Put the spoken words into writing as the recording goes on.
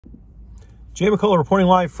Jmikola reporting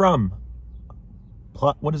live from,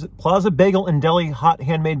 what is it? Plaza Bagel and Deli, hot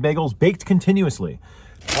handmade bagels baked continuously.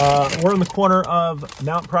 We're on the corner of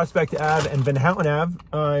Mount Prospect Ave and Van Houten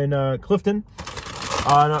Ave in Clifton.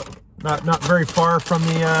 Not very far from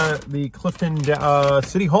the Clifton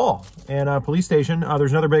City Hall and police station.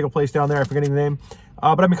 There's another bagel place down there. I'm forgetting the name.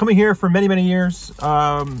 But I've been coming here for many, many years.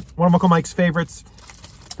 One of Uncle Mike's favorites.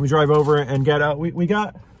 We drive over and get, we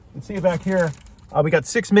got, let's see it back here. We got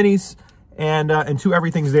 6 minis and 2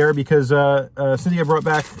 everythings there because Cynthia brought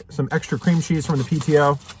back some extra cream cheese from the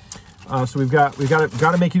PTO. So we've got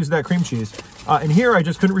to make use of that cream cheese. And here I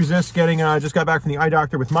just couldn't resist getting, just got back from the eye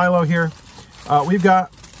doctor with Milo here. We've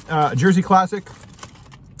got Jersey Classic.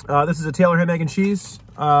 This is a Taylor ham, egg, and cheese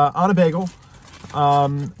on a bagel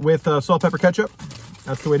with salt, pepper, ketchup.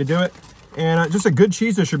 That's the way to do it. And just a good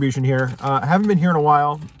cheese distribution here. I haven't been here in a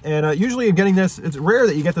while. And usually I'm getting this, it's rare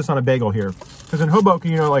that you get this on a bagel here. Because in Hoboken,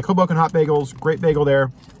 you know, like Hoboken hot bagels, great bagel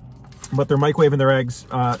there. But they're microwaving their eggs.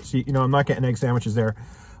 So, you know, I'm not getting egg sandwiches there.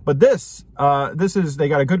 But this is, they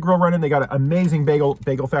got a good grill running. They got an amazing bagel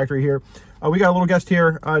factory here. We got a little guest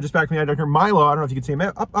here, just back from the eye doctor, Milo. I don't know if you can see him.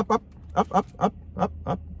 Up.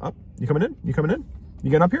 You coming in? You coming in? You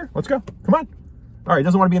getting up here? Let's go. Come on. All right, he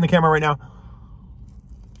doesn't want to be in the camera right now.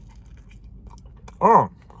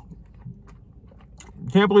 Oh,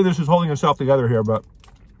 can't believe this is holding itself together here, but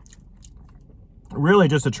really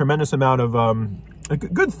just a tremendous amount of a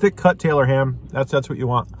good thick cut Taylor ham. That's what you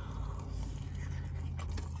want.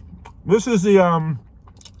 This is the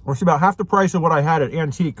it's about half the price of what I had at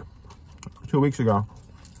Antique 2 weeks ago,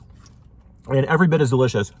 and every bit is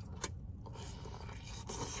delicious.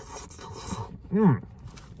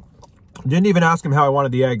 Didn't even ask him how I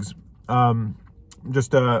wanted the eggs.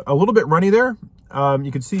 Just a little bit runny there.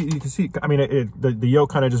 You can see. I mean, the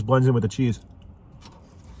yolk kind of just blends in with the cheese.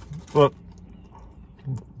 But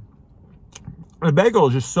the bagel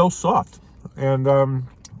is just so soft, and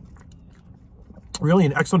really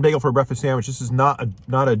an excellent bagel for a breakfast sandwich. This is not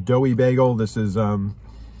a doughy bagel. This is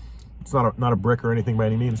it's not a brick or anything by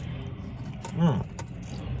any means.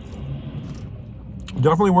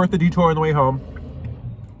 Definitely worth the detour on the way home.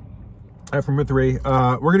 From Route 3.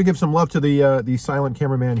 We're gonna give some love to the silent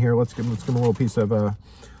cameraman here. Let's give him a little piece of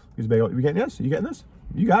bagel. You getting this? You getting this?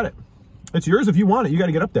 You got it. It's yours if you want it. You got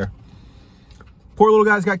to get up there. Poor little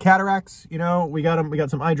guy's got cataracts. You know, we got him. We got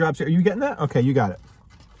some eye drops here. Are you getting that? Okay, you got it.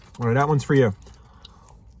 All right, that one's for you.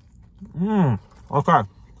 Okay.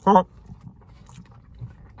 So,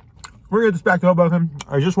 we're gonna get this back to Hoboken.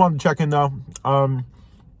 I just wanted to check in though.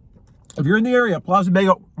 If you're in the area, Plaza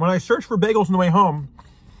Bagel. When I searched for bagels on the way home,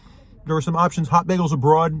 there were some options. Hot Bagels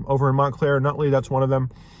Abroad over in Montclair, Nutley, that's one of them.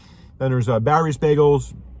 Then there's Barry's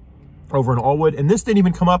Bagels over in Allwood. And this didn't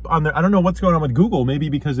even come up on there. I don't know what's going on with Google. Maybe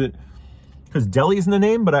because Deli is in the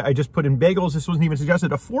name, but I just put in bagels. This wasn't even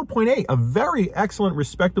suggested. A 4.8, a very excellent,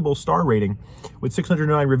 respectable star rating with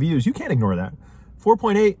 609 reviews. You can't ignore that.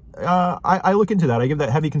 4.8, I look into that. I give that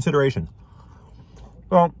heavy consideration.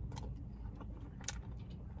 Well,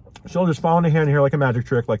 she'll just fall in the hand here like a magic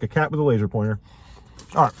trick, like a cat with a laser pointer.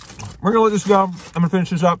 All right, we're gonna let this go. I'm gonna finish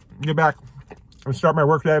this up, get back, and start my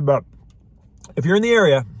work day. But if you're in the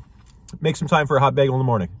area, make some time for a hot bagel in the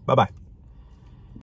morning. Bye-bye.